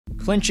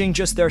clinching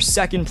just their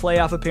second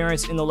playoff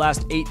appearance in the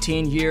last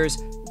 18 years.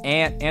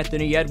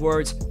 Anthony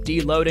Edwards,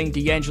 deloading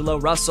D'Angelo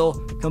Russell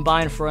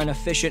combined for an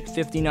efficient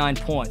 59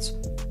 points.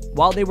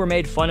 While they were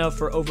made fun of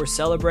for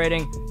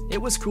over-celebrating,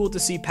 it was cool to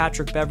see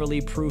Patrick Beverley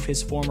prove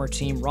his former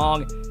team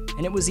wrong,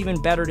 and it was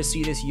even better to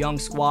see this young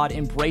squad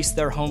embrace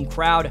their home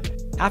crowd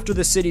after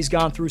the city's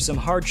gone through some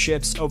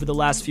hardships over the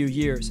last few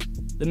years.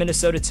 The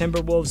Minnesota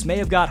Timberwolves may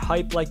have got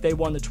hyped like they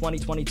won the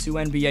 2022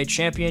 NBA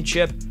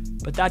championship,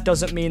 but that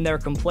doesn't mean they're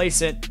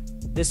complacent.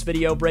 This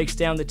video breaks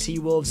down the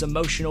T-Wolves'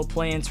 emotional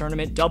play-in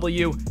tournament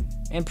W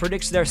and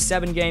predicts their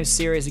 7-game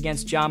series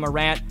against Ja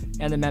Morant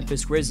and the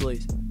Memphis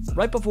Grizzlies.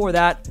 Right before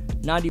that,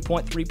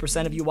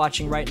 90.3% of you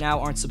watching right now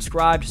aren't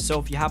subscribed, so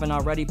if you haven't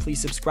already,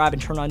 please subscribe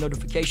and turn on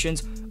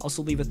notifications.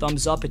 Also leave a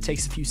thumbs up, it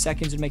takes a few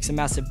seconds and makes a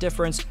massive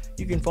difference.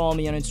 You can follow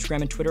me on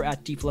Instagram and Twitter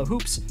at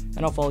DFlowHoops,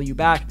 and I'll follow you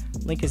back.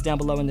 Link is down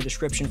below in the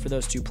description for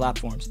those two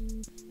platforms.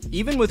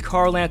 Even with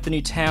Karl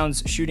Anthony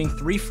Towns shooting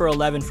 3 for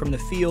 11 from the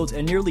field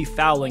and nearly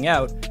fouling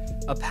out,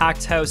 a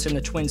packed house in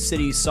the Twin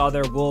Cities saw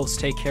their Wolves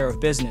take care of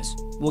business.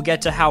 We'll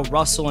get to how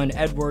Russell and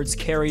Edwards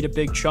carried a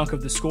big chunk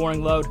of the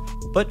scoring load,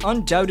 but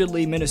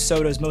undoubtedly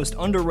Minnesota's most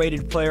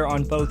underrated player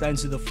on both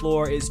ends of the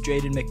floor is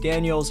Jaden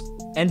McDaniels,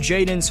 and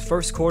Jaden's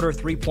first quarter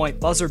three-point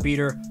buzzer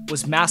beater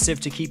was massive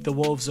to keep the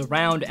Wolves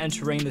around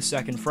entering the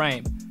second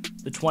frame.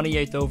 The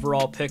 28th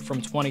overall pick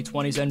from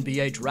 2020's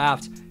NBA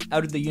draft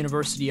out of the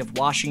University of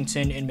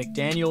Washington in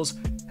McDaniels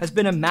has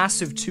been a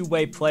massive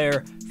two-way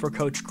player for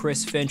Coach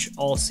Chris Finch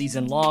all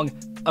season long.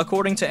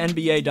 According to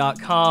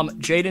NBA.com,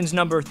 Jaden's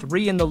number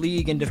 3 in the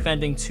league in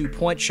defending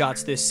two-point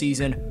shots this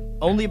season,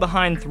 only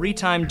behind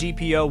 3-time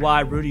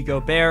DPOY Rudy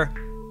Gobert,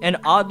 and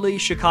oddly,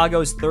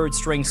 Chicago's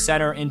third-string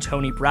center in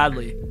Tony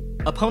Bradley.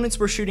 Opponents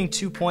were shooting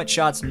two-point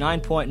shots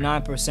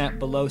 9.9%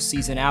 below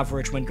season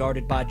average when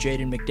guarded by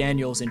Jaden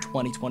McDaniels in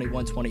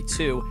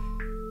 2021-22.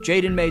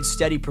 Jaden made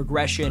steady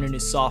progression in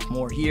his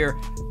sophomore year,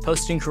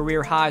 posting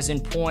career highs in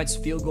points,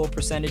 field goal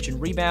percentage,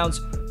 and rebounds,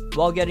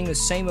 while getting the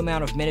same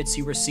amount of minutes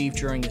he received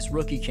during his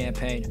rookie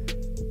campaign.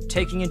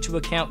 Taking into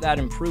account that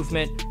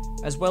improvement,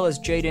 as well as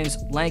Jaden's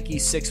lanky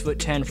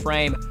 6'10"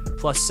 frame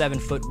plus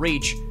 7-foot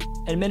reach,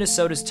 and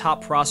Minnesota's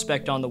top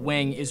prospect on the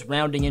wing is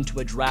rounding into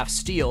a draft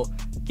steal,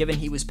 given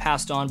he was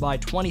passed on by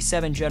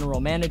 27 general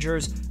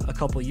managers a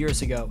couple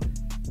years ago.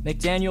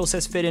 McDaniels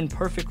has fit in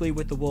perfectly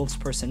with the Wolves'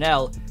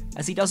 personnel,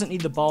 as he doesn't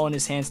need the ball in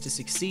his hands to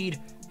succeed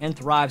and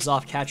thrives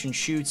off catch and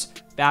shoots,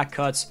 back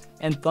cuts,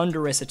 and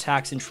thunderous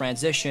attacks in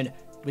transition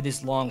with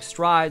his long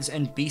strides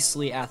and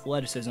beastly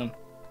athleticism.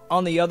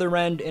 On the other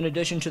end, in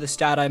addition to the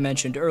stat I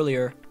mentioned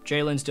earlier,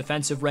 Jalen's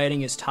defensive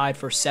rating is tied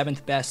for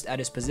 7th best at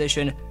his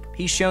position.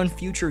 He's shown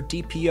future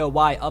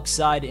DPOY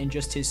upside in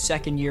just his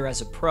second year as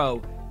a pro,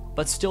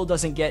 but still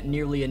doesn't get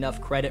nearly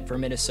enough credit for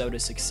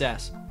Minnesota's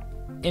success.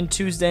 In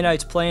Tuesday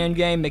night's play-in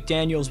game,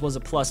 McDaniels was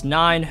a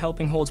 +9,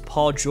 helping hold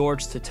Paul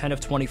George to 10 of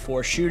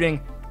 24 shooting.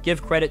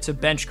 Give credit to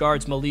bench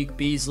guards Malik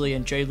Beasley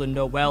and Jalen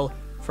Noel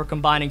for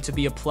combining to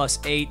be a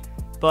 +8,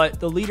 but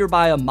the leader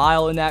by a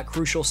mile in that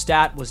crucial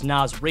stat was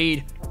Naz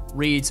Reid.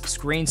 Reid's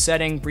screen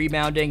setting,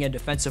 rebounding, and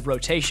defensive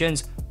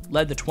rotations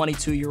led the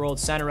 22-year-old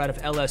center out of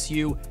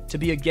LSU to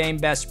be a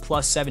game-best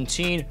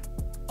 +17.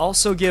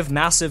 Also give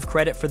massive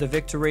credit for the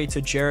victory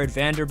to Jared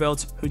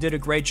Vanderbilt, who did a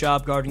great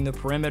job guarding the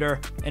perimeter,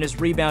 and his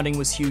rebounding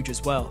was huge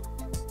as well.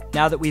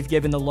 Now that we've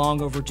given the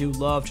long overdue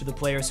love to the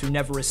players who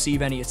never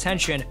receive any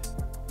attention,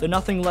 the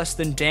nothing less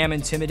than damn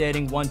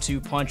intimidating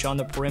 1-2 punch on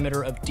the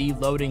perimeter of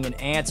deloading and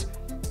Ant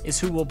is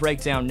who we'll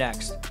break down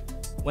next.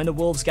 When the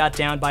Wolves got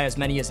down by as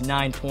many as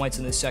 9 points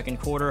in the second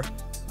quarter,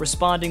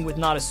 responding with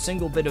not a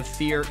single bit of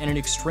fear in an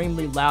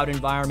extremely loud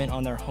environment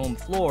on their home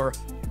floor,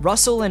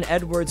 Russell and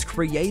Edwards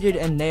created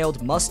and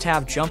nailed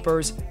must-have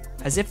jumpers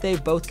as if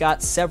they've both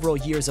got several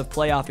years of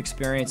playoff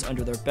experience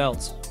under their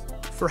belts.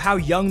 For how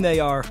young they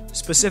are,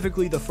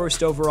 specifically the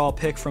first overall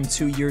pick from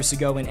 2 years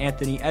ago in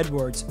Anthony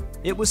Edwards,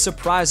 it was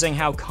surprising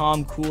how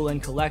calm, cool,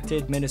 and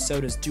collected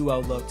Minnesota's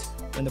duo looked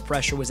when the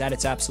pressure was at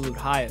its absolute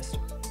highest.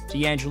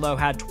 D'Angelo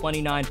had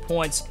 29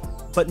 points,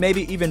 but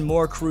maybe even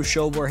more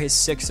crucial were his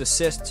 6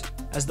 assists,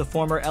 as the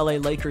former LA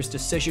Lakers'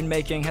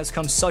 decision-making has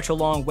come such a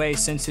long way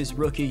since his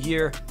rookie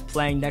year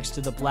playing next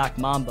to the Black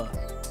Mamba.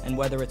 And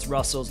whether it's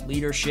Russell's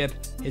leadership,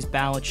 his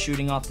balance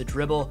shooting off the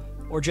dribble,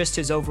 or just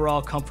his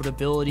overall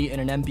comfortability in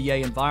an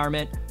NBA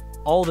environment,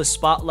 all the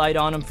spotlight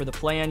on him for the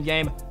play-in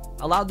game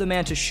allowed the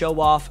man to show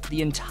off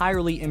the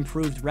entirely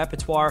improved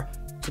repertoire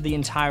to the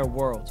entire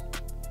world.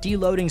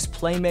 Deloading's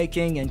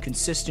playmaking and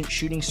consistent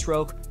shooting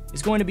stroke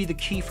is going to be the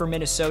key for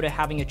Minnesota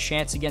having a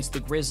chance against the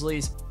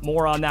Grizzlies.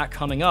 More on that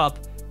coming up.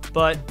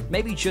 But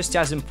maybe just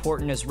as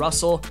important as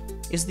Russell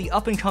is the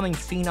up-and-coming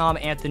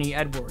phenom Anthony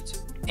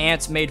Edwards.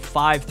 Ant made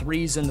 5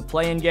 threes in the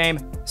play-in game,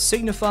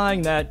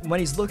 signifying that when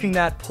he's looking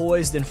that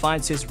poised and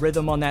finds his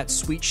rhythm on that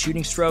sweet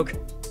shooting stroke,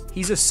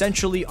 he's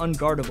essentially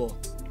unguardable.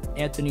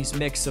 Anthony's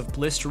mix of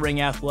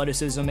blistering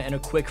athleticism and a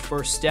quick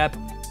first step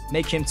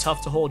make him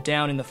tough to hold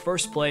down in the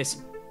first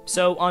place,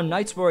 so on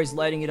nights where he's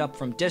lighting it up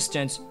from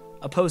distance,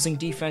 opposing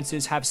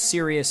defenses have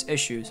serious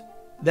issues.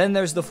 Then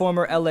there's the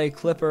former LA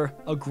Clipper,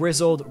 a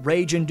grizzled,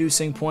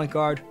 rage-inducing point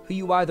guard who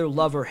you either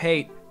love or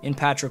hate in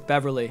Patrick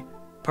Beverley.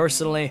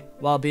 Personally,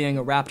 while being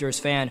a Raptors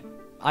fan,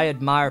 I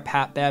admire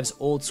Pat Bev's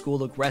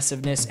old-school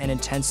aggressiveness and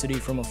intensity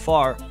from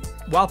afar.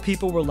 While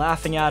people were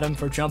laughing at him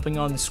for jumping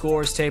on the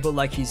scorer's table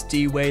like he's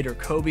D-Wade or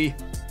Kobe,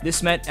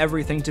 this meant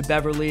everything to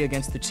Beverley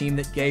against the team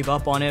that gave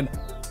up on him.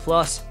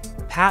 Plus,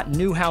 Pat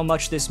knew how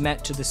much this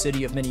meant to the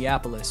city of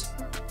Minneapolis.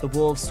 The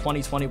Wolves'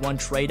 2021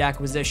 trade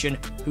acquisition,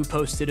 who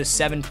posted a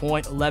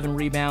 7-point,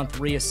 11-rebound,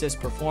 3-assist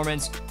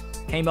performance,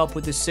 came up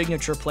with the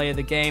signature play of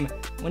the game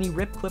when he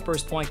ripped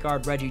Clippers point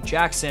guard Reggie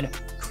Jackson,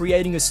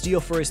 creating a steal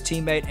for his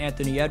teammate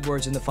Anthony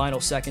Edwards in the final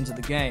seconds of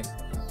the game.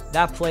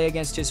 That play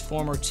against his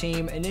former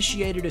team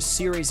initiated a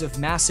series of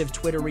massive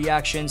Twitter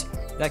reactions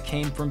that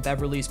came from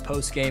Beverley's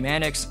post-game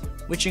antics,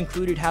 which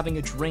included having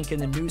a drink in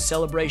the news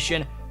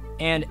celebration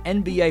and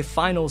NBA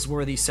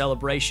Finals-worthy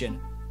celebration.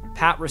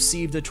 Pat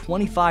received a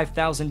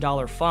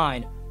 $25,000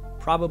 fine,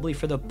 probably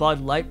for the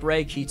Bud Light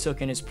break he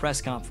took in his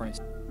press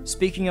conference.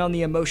 Speaking on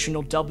the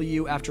emotional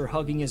W after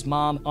hugging his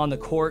mom on the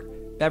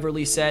court,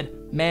 Beverley said,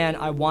 "Man,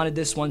 I wanted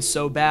this one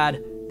so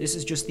bad. This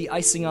is just the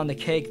icing on the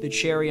cake, the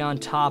cherry on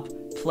top.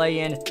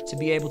 Play in to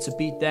be able to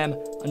beat them.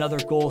 Another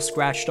goal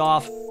scratched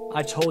off.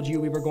 I told you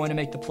we were going to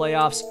make the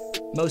playoffs.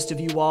 Most of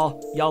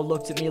y'all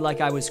looked at me like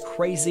I was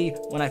crazy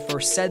when I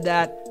first said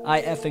that.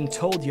 I effing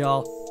told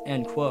y'all,"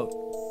 end quote.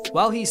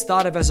 While he's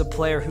thought of as a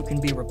player who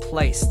can be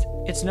replaced,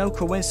 it's no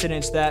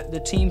coincidence that the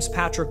teams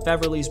Patrick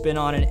Beverley's been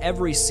on in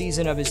every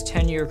season of his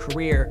 10-year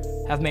career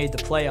have made the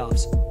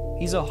playoffs.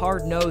 He's a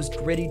hard-nosed,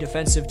 gritty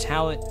defensive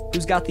talent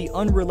who's got the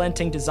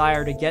unrelenting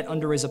desire to get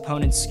under his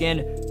opponent's skin,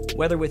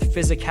 whether with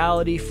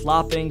physicality,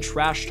 flopping,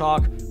 trash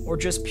talk, or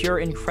just pure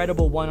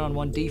incredible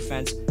one-on-one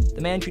defense.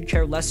 The man could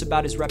care less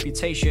about his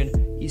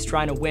reputation, he's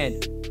trying to win.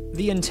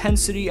 The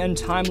intensity and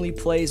timely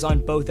plays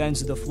on both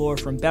ends of the floor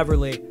from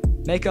Beverley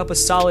make up a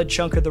solid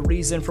chunk of the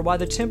reason for why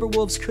the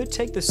Timberwolves could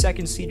take the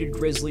second-seeded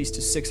Grizzlies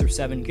to 6 or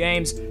 7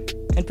 games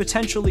and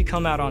potentially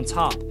come out on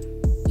top.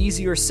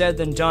 Easier said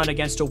than done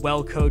against a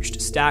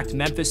well-coached, stacked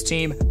Memphis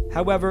team.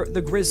 However,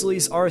 the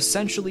Grizzlies are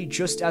essentially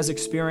just as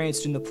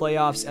experienced in the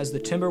playoffs as the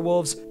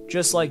Timberwolves,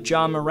 just like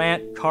John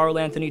Morant, Karl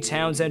Anthony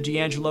Towns, and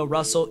D'Angelo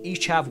Russell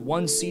each have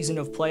one season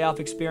of playoff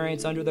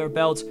experience under their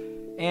belt,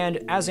 and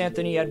as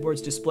Anthony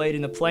Edwards displayed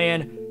in the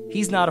play-in,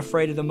 he's not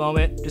afraid of the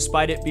moment,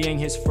 despite it being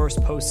his first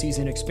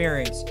postseason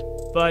experience.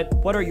 But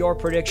what are your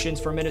predictions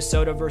for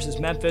Minnesota versus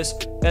Memphis?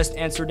 Best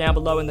answer down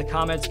below in the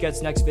comments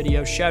gets next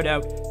video's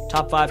shoutout.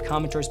 Top 5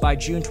 commenters by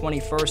June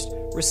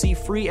 21st receive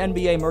free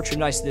NBA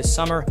merchandise this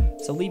summer,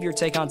 so leave your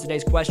take on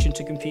today's question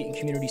to compete in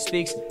Community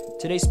Speaks.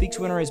 Today's Speaks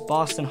winner is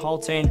Boston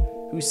Haltane,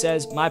 who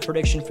says, "My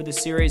prediction for the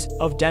series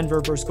of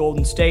Denver versus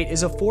Golden State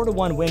is a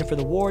 4-1 win for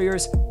the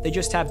Warriors. They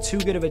just have too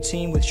good of a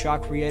team with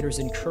shot creators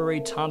in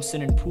Curry,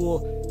 Thompson, and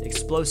Poole,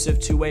 explosive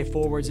two-way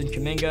forwards in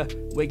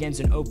Kuminga,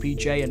 Wiggins, and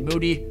OPJ and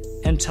Moody,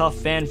 and tough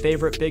fan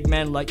favorite big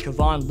men like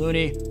Kevon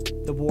Looney,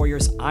 the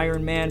Warriors'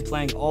 Iron Man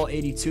playing all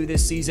 82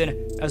 this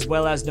season, as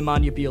well as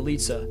Nemanja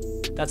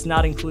Bjelica. That's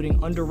not including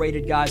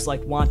underrated guys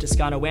like Juan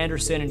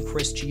Toscano-Anderson and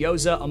Chris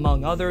Chiozza,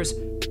 among others.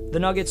 The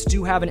Nuggets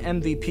do have an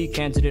MVP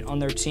candidate on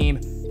their team,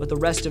 but the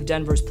rest of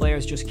Denver's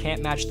players just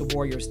can't match the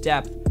Warriors'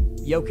 depth.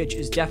 Jokic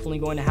is definitely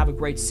going to have a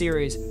great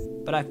series,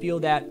 but I feel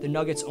that the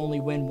Nuggets only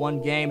win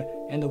one game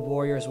and the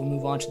Warriors will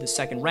move on to the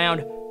second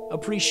round.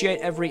 Appreciate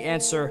every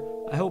answer.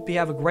 I hope you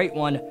have a great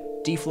one.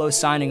 D-Flow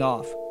signing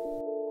off.